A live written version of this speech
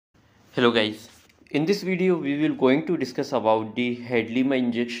Hello guys, in this video we will going to discuss about the hadlima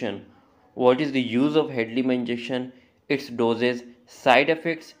injection. What is the use of hadlima injection, its doses, side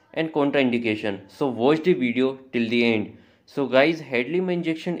effects and contraindication. So watch the video till the end. So guys, hadlima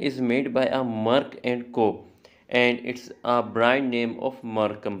injection is made by a Merck and Co, and it's a brand name of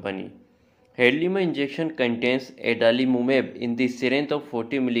Merck company. Hadlima injection contains adalimumab in the syringe of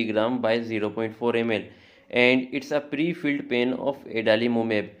 40 mg by 0.4 ml, and it's a pre-filled pen of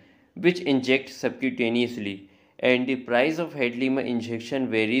adalimumab which injects subcutaneously, and the price of hadlima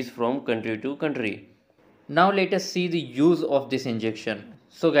injection varies from country to country. Now let us see the use of this injection.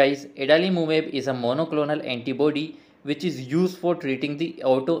 So guys, adalimumab is a monoclonal antibody which is used for treating the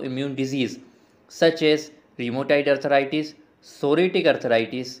autoimmune disease such as rheumatoid arthritis, psoriatic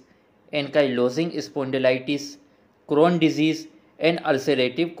arthritis, ankylosing spondylitis, Crohn's disease and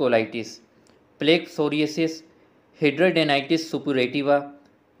ulcerative colitis, plaque psoriasis, hidradenitis suppurativa,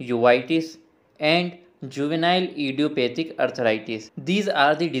 uveitis and juvenile idiopathic arthritis. These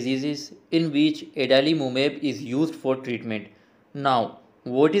are the diseases in which adalimumab is used for treatment. Now,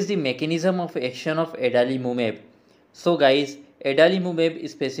 what is the mechanism of action of adalimumab? So guys, adalimumab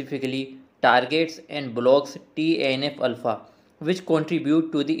specifically targets and blocks TNF alpha, which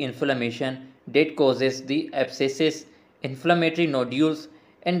contribute to the inflammation that causes the abscesses, inflammatory nodules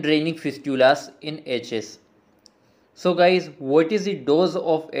and draining fistulas in HS. So guys, what is the dose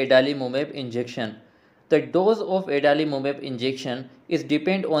of adalimumab injection? The dose of adalimumab injection is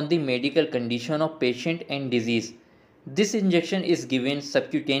depend on the medical condition of patient and disease. This injection is given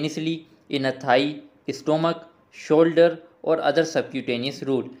subcutaneously in a thigh, stomach, shoulder or other subcutaneous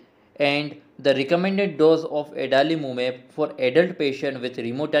route, and the recommended dose of adalimumab for adult patient with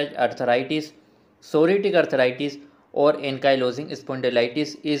rheumatoid arthritis, psoriatic arthritis or ankylosing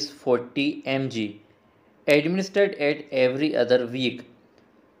spondylitis is 40 mg, administered at every other week.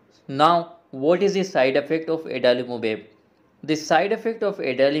 Now, what is the side effect of adalimumab? The side effect of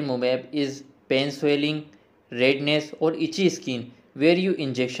adalimumab is pain, swelling, redness or itchy skin where your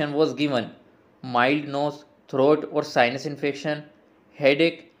injection was given, mild nose, throat or sinus infection,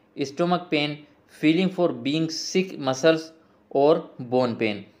 headache, stomach pain, feeling for being sick muscles or bone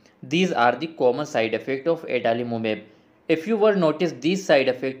pain. These are the common side effects of adalimumab. If you were notice these side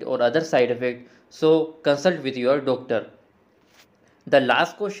effect or other side effect, so consult with your doctor. The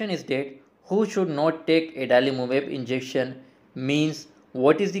last question is that who should not take adalimumab injection, means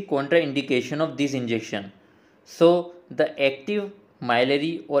what is the contraindication of this injection. So the active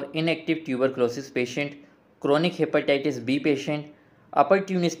miliary or inactive tuberculosis patient, chronic hepatitis B patient,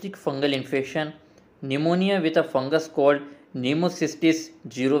 opportunistic fungal infection, pneumonia with a fungus called Pneumocystis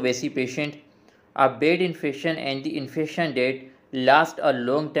jirovecii patient, a bad infection and the infection that last a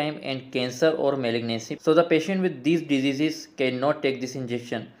long time and cancer or malignancy. So the patient with these diseases cannot take this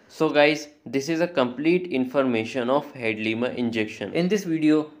injection. So guys, this is a complete information of hadlima injection. In this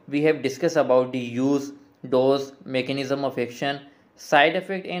video, we have discussed about the use, dose, mechanism of action, side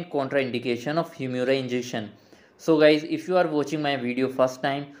effect and contraindication of Humira injection. So guys, if you are watching my video first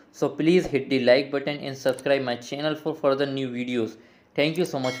time, so please hit the like button and subscribe my channel for further new videos. Thank you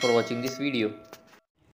so much for watching this video.